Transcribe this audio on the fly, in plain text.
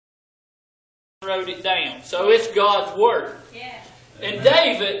wrote it down. So it's God's Word. Yeah. And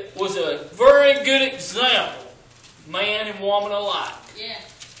David was a very good example, man and woman alike. Yeah.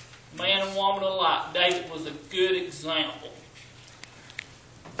 Man and woman alike. David was a good example.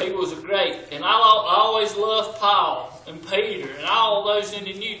 He was a great, and I always loved Paul and Peter and all those in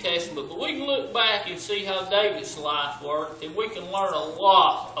the New Testament, but we can look back and see how David's life worked, and we can learn a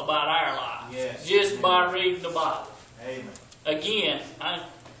lot about our life just by reading the Bible. Amen. Again, I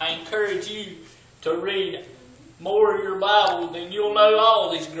encourage you to read more of your Bible, then you'll know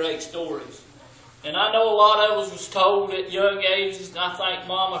all these great stories. And I know a lot of us was told at young ages, and I thank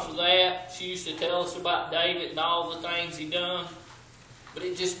Mama for that. She used to tell us about David and all the things he done. But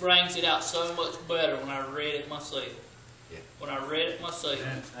it just brings it out so much better when I read it myself. Yeah. When I read it myself.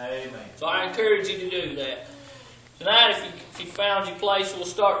 Amen. So I encourage you to do that. Tonight, if you found your place, we'll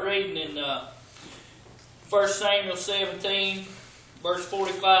start reading in 1 Samuel 17, verse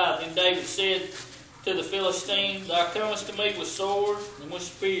 45. Then David said to the Philistines, Thou comest to me with sword and with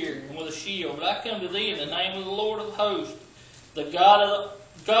spear and with a shield, but I come to thee in the name of the Lord of hosts, the God of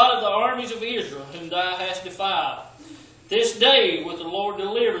the armies of Israel, whom thou hast defiled. This day will the Lord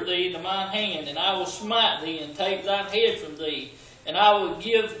deliver thee into mine hand, and I will smite thee and take thine head from thee, and I will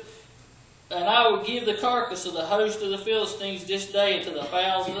give the carcass of the host of the Philistines this day into the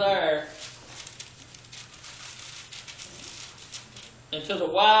fowls of the air, and to the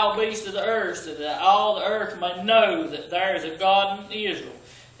wild beasts of the earth, so that all the earth may know that there is a God in Israel.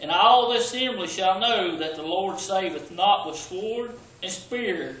 And all the assembly shall know that the Lord saveth not with sword and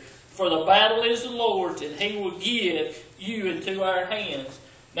spear, for the battle is the Lord's, and He will give you into our hands.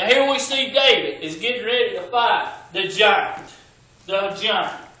 Now here we see David is getting ready to fight the giant. The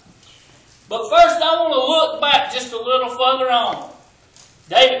giant. But first I want to look back just a little further on.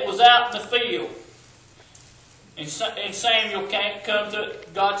 David was out in the field. And Samuel come to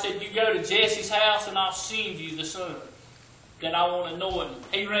God said, You go to Jesse's house and I'll send you the son. Then I want to anoint him.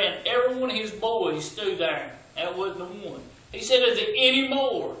 He ran every one of his boys through there. That wasn't the one. He said, Is there any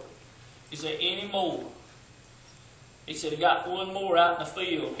more? He said, Any more? He said, I got one more out in the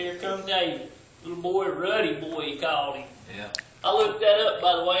field. Here comes David. Little boy, ruddy boy, he called him. Yeah. I looked that up,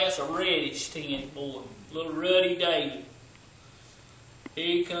 by the way. That's a reddish tinted boy. Little ruddy David. Here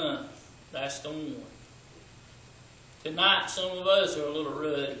he comes. That's the one. Tonight, some of us are a little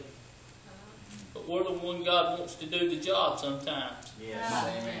ruddy. But we're the one God wants to do the job sometimes. Yes.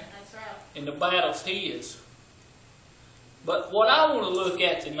 Amen. That's right. And the battle's His. But what I want to look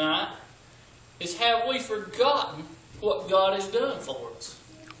at tonight is, have we forgotten what God has done for us?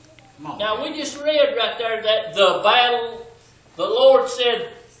 Now, we just read right there that the battle, the Lord said,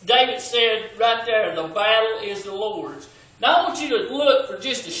 David said right there, the battle is the Lord's. Now, I want you to look for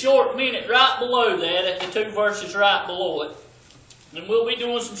just a short minute right below that at the two verses right below it. And we'll be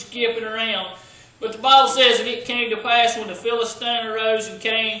doing some skipping around. But the Bible says, And it came to pass when the Philistine arose and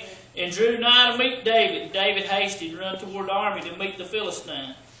came and drew nigh to meet David, and David hasted and run toward the army to meet the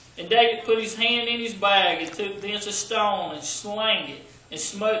Philistine. And David put his hand in his bag and took thence a stone and slang it and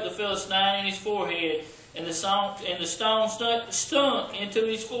smote the Philistine in his forehead. And the stone stunk into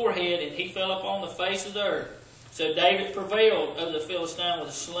his forehead, and he fell upon the face of the earth. So David prevailed over the Philistine with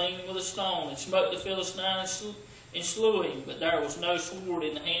a sling and with a stone, and smote the Philistine and slew him. But there was no sword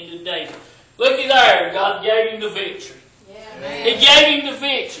in the hand of David. Looky there, God gave him the victory. Yeah. He gave him the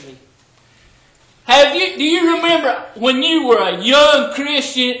victory. Do you remember when you were a young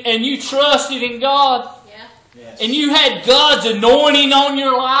Christian and you trusted in God? Yeah. Yes. And you had God's anointing on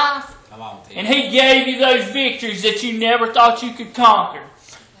your life? Come on, Tim. And He gave you those victories that you never thought you could conquer.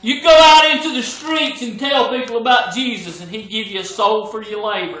 You go out into the streets and tell people about Jesus, and He'd give you a soul for your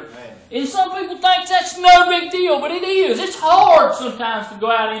labor. Amen. And some people think that's no big deal, but it is. It's hard sometimes to go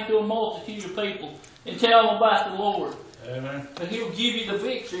out into a multitude of people and tell them about the Lord. Amen. But He'll give you the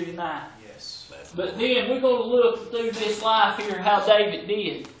victory tonight. Yes. But then we're going to look through this life here how David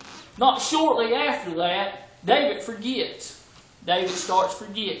did. Not shortly after that, David forgets. David starts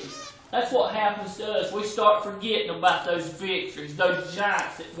forgetting. That's what happens to us. We start forgetting about those victories, those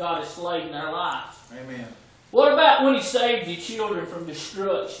giants that God has slain in our lives. Amen. What about when He saved your children from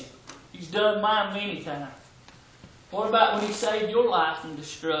destruction? He's done mine many times. What about when He saved your life from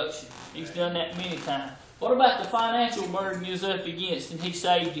destruction? He's done that many times. What about the financial burden you was up against and He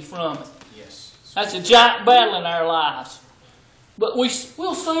saved you from it? Yes. That's a giant battle in our lives. But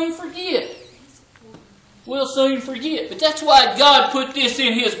we'll soon forget. We'll soon forget. But that's why God put this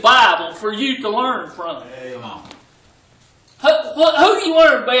in His Bible for you to learn from. Amen. Who do you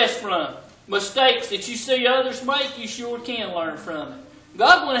learn best from? Mistakes that you see others make, you sure can learn from it.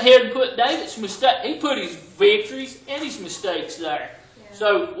 God went ahead and put David's mistake. He put his victories and his mistakes there.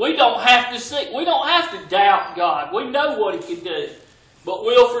 So we don't have to see, we don't have to doubt God. We know what He can do, but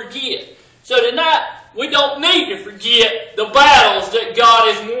we'll forget. So tonight, we don't need to forget the battles that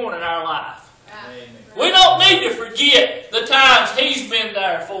God has won in our life. Right. We don't need to forget the times He's been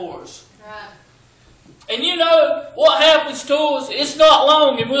there for us. Right. And you know what happens to us? It's not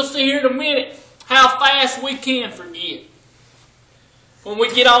long, and we'll see here in a minute how fast we can forget. When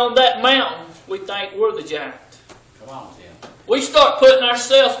we get on that mountain, we think we're the giant. Come on, Tim. We start putting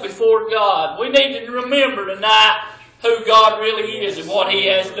ourselves before God. We need to remember tonight who God really is and what He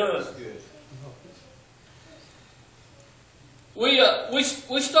has done. We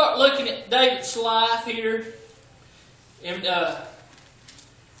start looking at David's life here in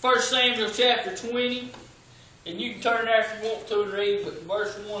 1 Samuel chapter 20. And you can turn there if you want to and read, but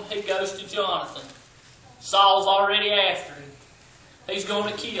verse 1, he goes to Jonathan. Saul's already after him. He's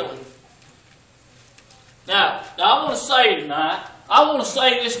going to kill him. Now I want to say tonight, I want to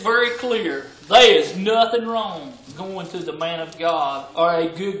say this very clear. There is nothing wrong going to the man of God or a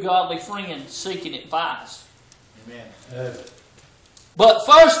good godly friend seeking advice. Amen. But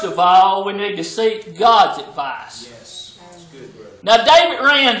first of all, we need to seek God's advice. Yes, that's good, brother. Now David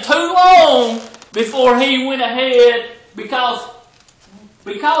ran too long before he went ahead because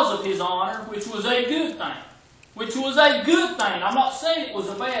of his honor, which was a good thing. Which was a good thing. I'm not saying it was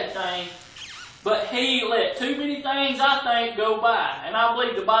a bad thing, but he let too many things, I think, go by. And I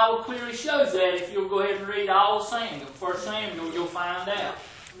believe the Bible clearly shows that. If you'll go ahead and read all of Samuel, 1 Samuel, you'll find out.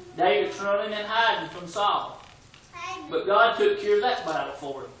 David's running and hiding from Saul. But God took care of that battle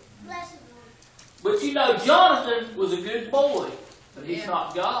for him. But you know, Jonathan was a good boy, but he's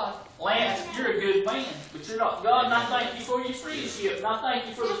not God. Lance, you're a good man, but you're not God, and I thank you for your friendship, and I thank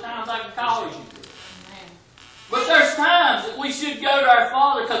you for the times I can call you. But there's times that we should go to our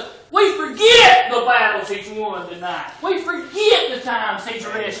Father because we forget the battles He's won tonight. We forget the times He's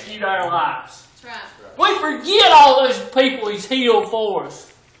rescued our lives. That's right. We forget all those people He's healed for us.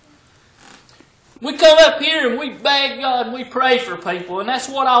 We come up here and we beg God and we pray for people, and that's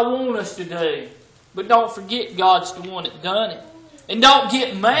what I want us to do. But don't forget God's the one that done it. And don't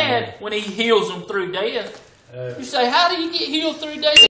get mad when He heals them through death. You say, how do you get healed through death?